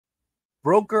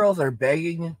Broke girls are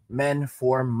begging men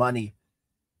for money.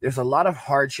 There's a lot of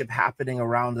hardship happening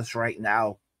around us right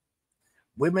now.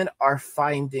 Women are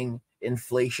finding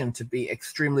inflation to be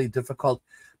extremely difficult,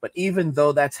 but even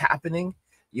though that's happening,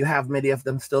 you have many of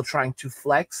them still trying to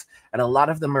flex, and a lot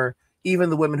of them are,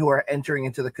 even the women who are entering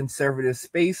into the conservative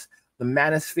space, the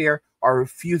manosphere, are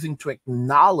refusing to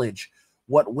acknowledge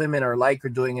what women are like or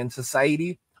doing in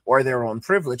society or their own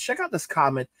privilege. Check out this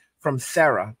comment from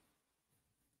Sarah.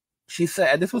 She said,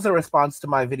 and this was a response to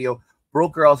my video,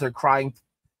 Broke Girls Are Crying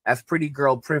as Pretty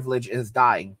Girl Privilege is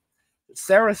Dying.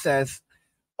 Sarah says,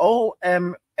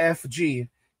 OMFG,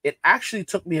 it actually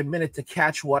took me a minute to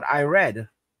catch what I read.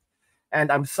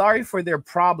 And I'm sorry for their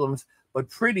problems, but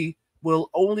pretty will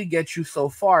only get you so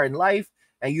far in life,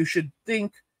 and you should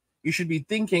be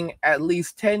thinking at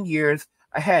least 10 years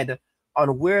ahead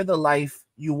on where the life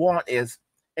you want is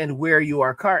and where you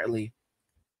are currently,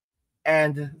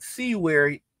 and see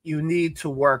where you need to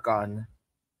work on.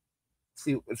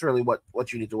 See, it's really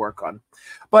what you need to work on.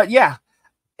 But yeah,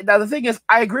 now the thing is,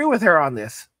 I agree with her on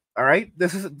this. All right,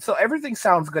 this is so everything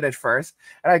sounds good at first,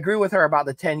 and I agree with her about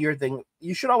the 10-year thing.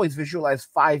 You should always visualize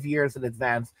 5 years in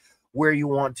advance where you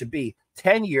want to be.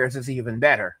 10 years is even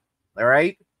better. All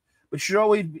right, but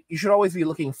you should always be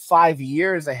looking 5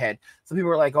 years ahead. Some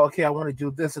people are like, okay, I want to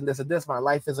do this and this and this. My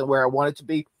life isn't where I want it to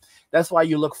be. That's why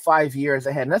you look 5 years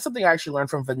ahead, and that's something I actually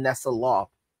learned from Vanessa Law.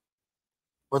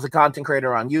 Was a content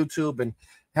creator on YouTube and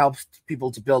helps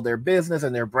people to build their business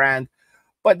and their brand.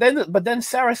 But then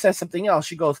Sarah says something else.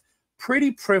 She goes, pretty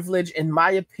privilege, in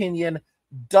my opinion,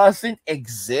 doesn't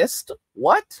exist.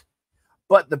 What?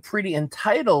 But the pretty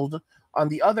entitled, on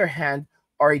the other hand,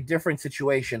 are a different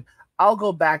situation. I'll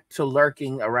go back to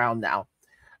lurking around now.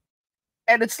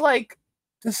 And it's like,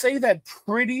 to say that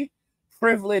pretty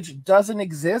privilege doesn't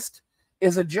exist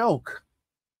is a joke.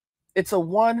 It's a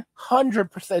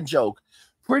 100% joke.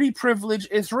 Pretty privilege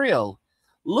is real.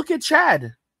 Look at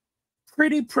Chad.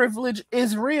 Pretty privilege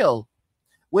is real.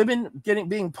 Women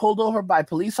being pulled over by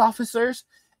police officers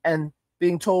and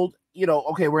being told,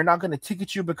 okay, we're not going to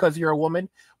ticket you because you're a woman.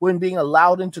 Women being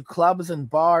allowed into clubs and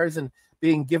bars and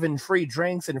being given free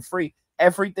drinks and free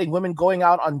everything. Women going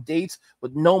out on dates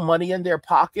with no money in their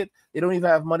pocket. They don't even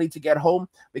have money to get home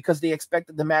because they expect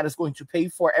that the man is going to pay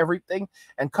for everything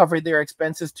and cover their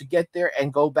expenses to get there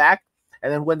and go back.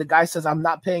 And then when the guy says, I'm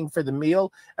not paying for the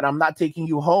meal and I'm not taking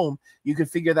you home, you can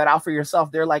figure that out for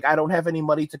yourself. They're like, I don't have any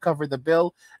money to cover the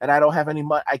bill and I don't have any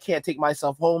money. I can't take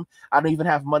myself home. I don't even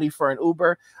have money for an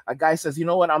Uber. A guy says, you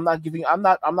know what? I'm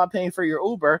not paying for your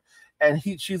Uber. And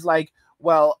she's like,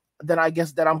 well, then I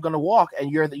guess that I'm going to walk.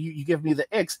 And you give me the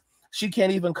X. She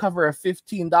can't even cover a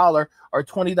 $15 or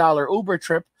 $20 Uber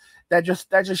trip. That just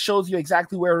shows you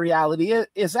exactly where reality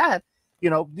is at.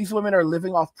 These women are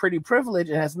living off pretty privilege,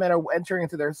 and as men are entering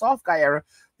into their soft guy era,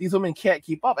 these women can't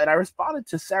keep up. And I responded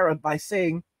to her by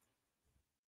saying,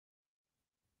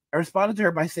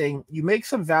 you make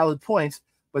some valid points,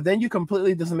 but then you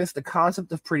completely dismiss the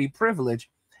concept of pretty privilege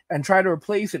and try to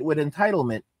replace it with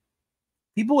entitlement.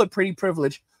 People with pretty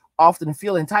privilege often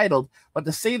feel entitled, but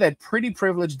to say that pretty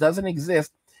privilege doesn't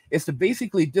exist is to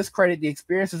basically discredit the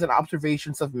experiences and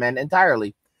observations of men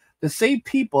entirely. To say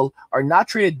people are not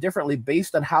treated differently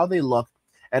based on how they look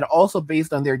and also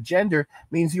based on their gender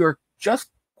means you're just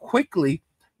quickly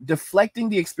deflecting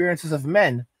the experiences of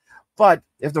men. But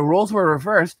if the roles were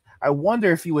reversed, I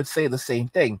wonder if you would say the same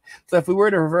thing. So if we were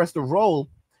to reverse the roles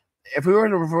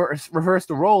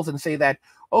and say that,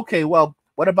 okay, well,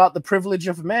 what about the privilege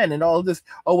of men and all of this?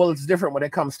 Oh, well, it's different when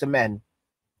it comes to men.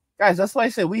 Guys, that's why I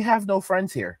say we have no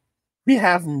friends here. We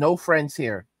have no friends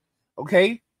here.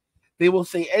 Okay? They will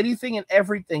say anything and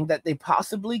everything that they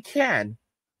possibly can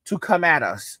to come at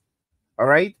us. All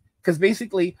right? Because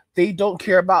basically, they don't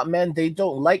care about men. They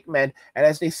don't like men. And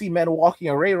as they see men walking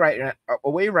away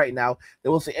right now, they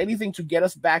will say anything to get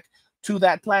us back to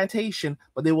that plantation,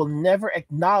 but they will never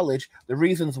acknowledge the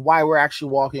reasons why we're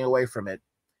actually walking away from it.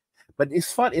 But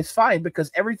it's fine because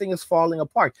everything is falling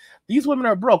apart. These women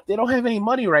are broke. They don't have any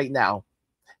money right now.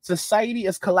 Society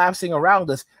is collapsing around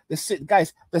us. The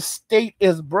state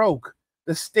is broke.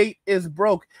 The state is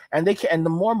broke, and the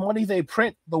more money they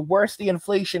print, the worse the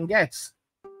inflation gets.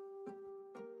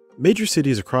 Major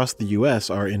cities across the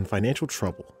U.S. are in financial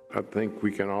trouble. I think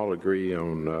we can all agree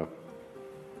on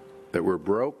that we're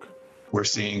broke. We're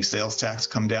seeing sales tax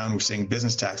come down. We're seeing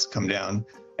business tax come down,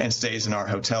 and stays in our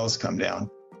hotels come down.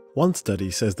 One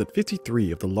study says that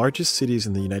 53 of the largest cities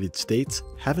in the United States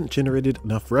haven't generated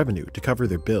enough revenue to cover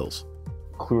their bills.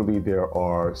 Clearly, there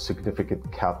are significant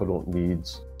capital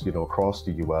needs, across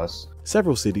the U.S.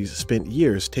 Several cities spent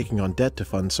years taking on debt to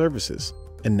fund services.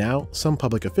 And now, some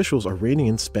public officials are reining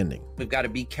in spending. We've got to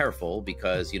be careful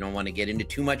because you don't want to get into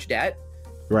too much debt.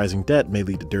 Rising debt may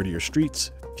lead to dirtier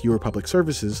streets, fewer public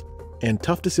services, and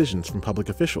tough decisions from public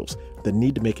officials that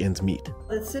need to make ends meet.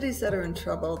 The cities that are in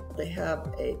trouble, they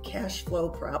have a cash flow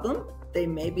problem. They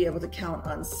may be able to count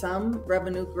on some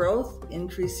revenue growth.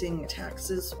 Increasing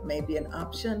taxes may be an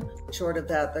option. Short of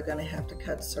that, they're going to have to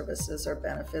cut services or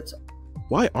benefits.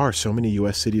 Why are so many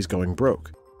U.S. cities going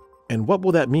broke? And what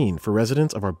will that mean for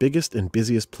residents of our biggest and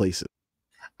busiest places?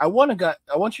 I want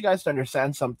you guys to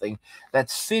understand something, that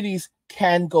cities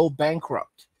can go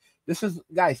bankrupt.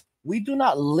 Guys, we do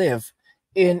not live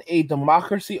in a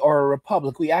democracy or a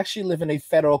republic. We actually live in a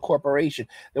federal corporation.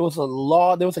 There was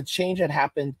a change that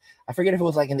happened. I forget if it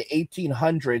was like in the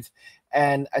 1800s.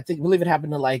 And I believe it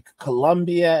happened in like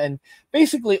Colombia. And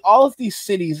basically all of these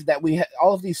cities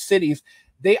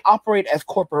they operate as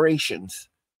corporations.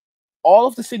 All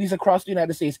of the cities across the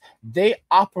United States, they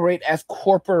operate as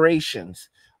corporations.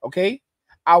 Okay?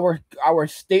 Our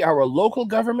state, our local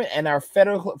government, and our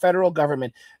federal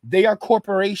government, they are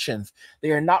corporations.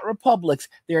 They are not republics.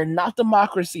 They are not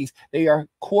democracies. They are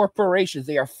corporations.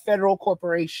 They are federal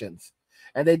corporations,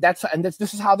 and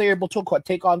this is how they're able to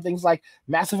take on things like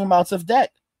massive amounts of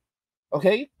debt.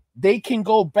 Okay, they can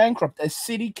go bankrupt. A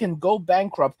city can go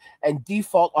bankrupt and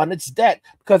default on its debt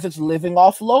because it's living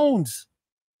off loans.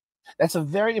 That's a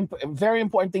very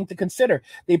important thing to consider.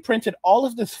 They printed all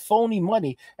of this phony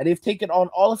money and they've taken on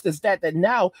all of this debt that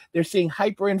now they're seeing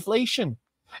hyperinflation.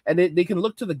 And they can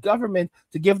look to the government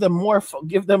to give them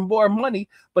more money,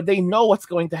 but they know what's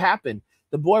going to happen.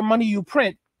 The more money you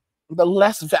print, the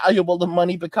less valuable the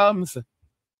money becomes.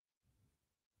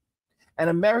 And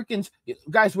Americans,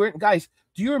 guys,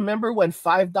 do you remember when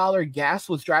 $5 gas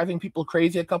was driving people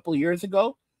crazy a couple of years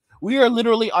ago? We are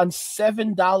literally on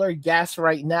 $7 gas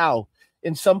right now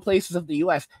in some places of the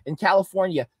U.S. In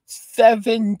California,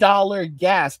 $7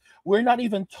 gas. We're not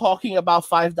even talking about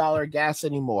 $5 gas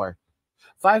anymore.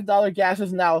 $5 gas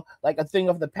is now like a thing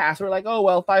of the past. We're like, oh,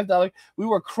 well, $5. We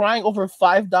were crying over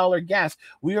 $5 gas.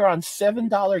 We are on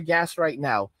 $7 gas right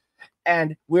now.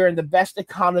 And we're in the best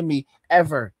economy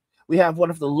ever. We have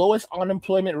one of the lowest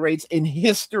unemployment rates in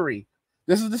history.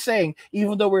 This is the saying,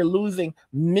 even though we're losing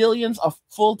millions of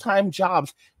full-time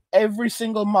jobs every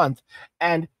single month,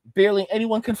 and barely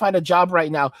anyone can find a job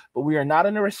right now, but we are not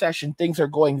in a recession. Things are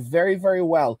going very, very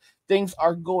well. Things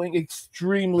are going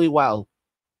extremely well.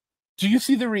 Do you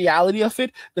see the reality of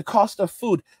it? The cost of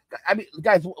food. I mean,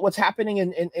 guys, what's happening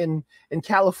in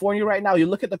California right now? You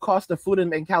look at the cost of food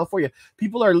in California.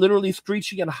 People are literally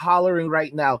screeching and hollering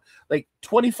right now, like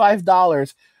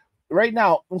 $25. Right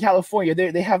now in California,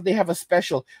 they have a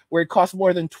special where it costs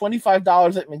more than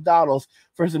 $25 at McDonald's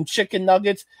for some chicken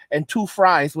nuggets and 2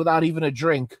 fries without even a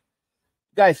drink.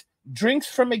 Guys, drinks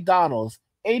from McDonald's,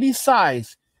 80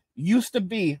 size, used to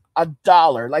be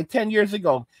 $1. Like 10 years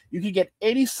ago, you could get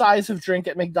 80 size of drink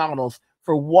at McDonald's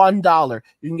for $1.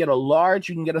 You can get a large,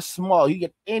 you can get a small, you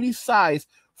get any size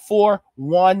for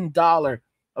 $1.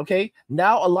 Okay,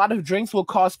 now a lot of drinks will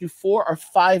cost you $4 or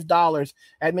 $5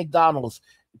 at McDonald's.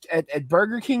 At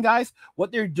Burger King, guys, what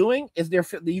they're doing is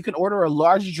you can order a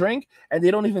large drink and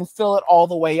they don't even fill it all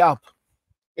the way up.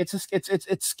 It's a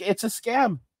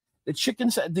scam.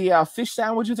 The fish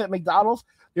sandwiches at McDonald's,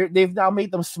 they've now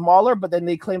made them smaller, but then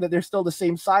they claim that they're still the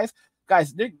same size.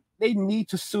 Guys, they need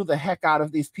to sue the heck out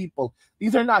of these people.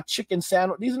 These are not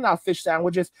these are not fish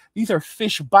sandwiches. These are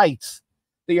fish bites.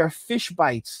 They are fish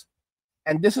bites.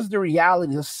 And this is the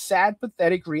reality, the sad,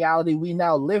 pathetic reality we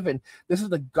now live in. This is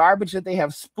the garbage that they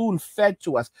have spoon-fed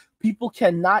to us. People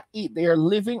cannot eat. They are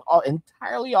living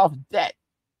entirely off debt.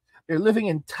 They're living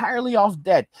entirely off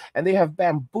debt. And they have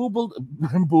bamboozled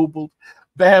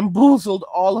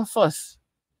all of us.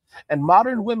 And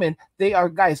modern women, they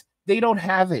don't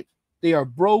have it. They are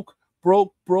broke.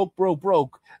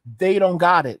 They don't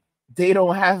got it. They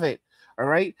don't have it. All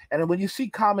right. And when you see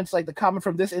comments like the comment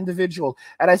from this individual,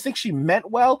 and I think she meant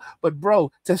well, but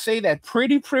bro, to say that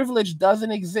pretty privilege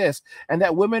doesn't exist and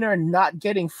that women are not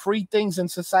getting free things in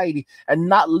society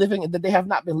and that they have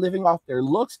not been living off their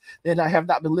looks, then I have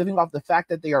not been living off the fact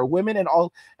that they are women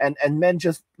and men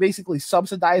just basically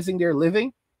subsidizing their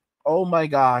living. Oh my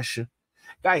gosh.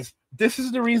 Guys, This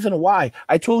is the reason why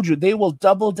I told you they will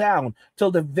double down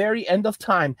till the very end of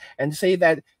time and say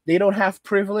that they don't have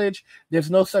privilege. There's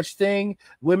no such thing.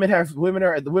 Women are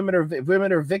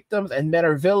victims and men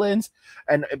are villains.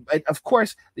 And of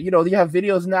course, you know, you have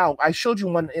videos now. I showed you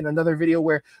one in another video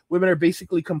where women are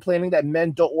basically complaining that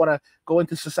men don't want to go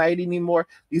into society anymore.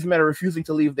 These men are refusing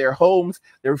to leave their homes.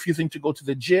 They're refusing to go to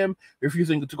the gym. They're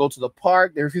refusing to go to the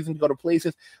park. They're refusing to go to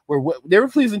places where they're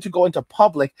refusing to go into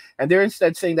public. And they're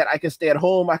instead saying that I can stay at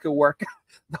home. I can work.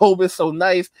 The home is so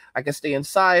nice. I can stay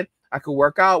inside. I could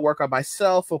work on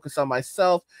myself, focus on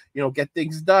myself, you know, get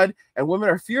things done. And women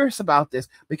are furious about this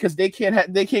because they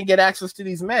can't get access to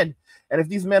these men. And if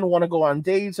these men want to go on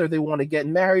dates or they want to get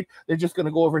married, they're just going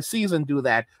to go overseas and do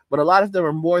that. But a lot of them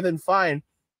are more than fine.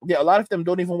 Yeah, a lot of them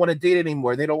don't even want to date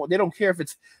anymore. They don't care if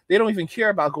it's, they don't even care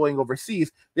about going overseas.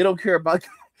 They don't care about,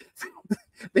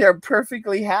 they are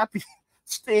perfectly happy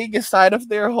staying inside of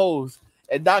their homes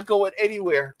and not going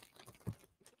anywhere.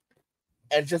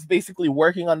 And just basically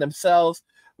working on themselves,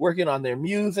 working on their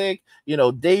music, you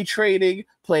know, day trading,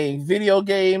 playing video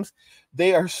games.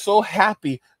 They are so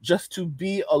happy just to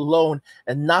be alone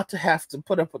and not to have to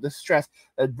put up with the stress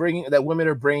that women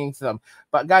are bringing to them.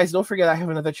 But guys, don't forget I have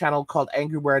another channel called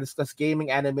Angry where I discuss gaming,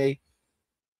 anime,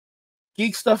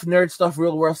 geek stuff, nerd stuff,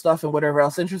 real world stuff, and whatever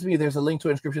else interests me. There's a link to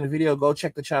an description of the video. Go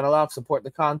check the channel out, support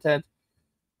the content.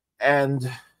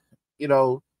 And, you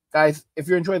know, guys, if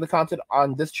you're enjoying the content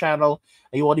on this channel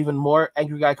and you want even more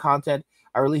Angry Guy content,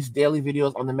 I release daily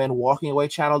videos on the Men Walking Away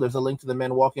channel. There's a link to the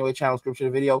Men Walking Away channel description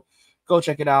of the video. Go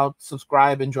check it out.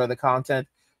 Subscribe. Enjoy the content.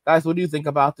 Guys, what do you think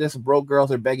about this? Broke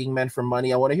girls are begging men for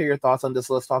money. I want to hear your thoughts on this.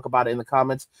 Let's talk about it in the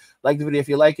comments. Like the video if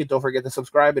you like it. Don't forget to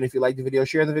subscribe. And if you like the video,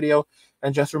 share the video.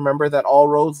 And just remember that all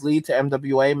roads lead to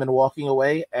MWA, Men Walking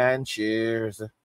Away. And cheers.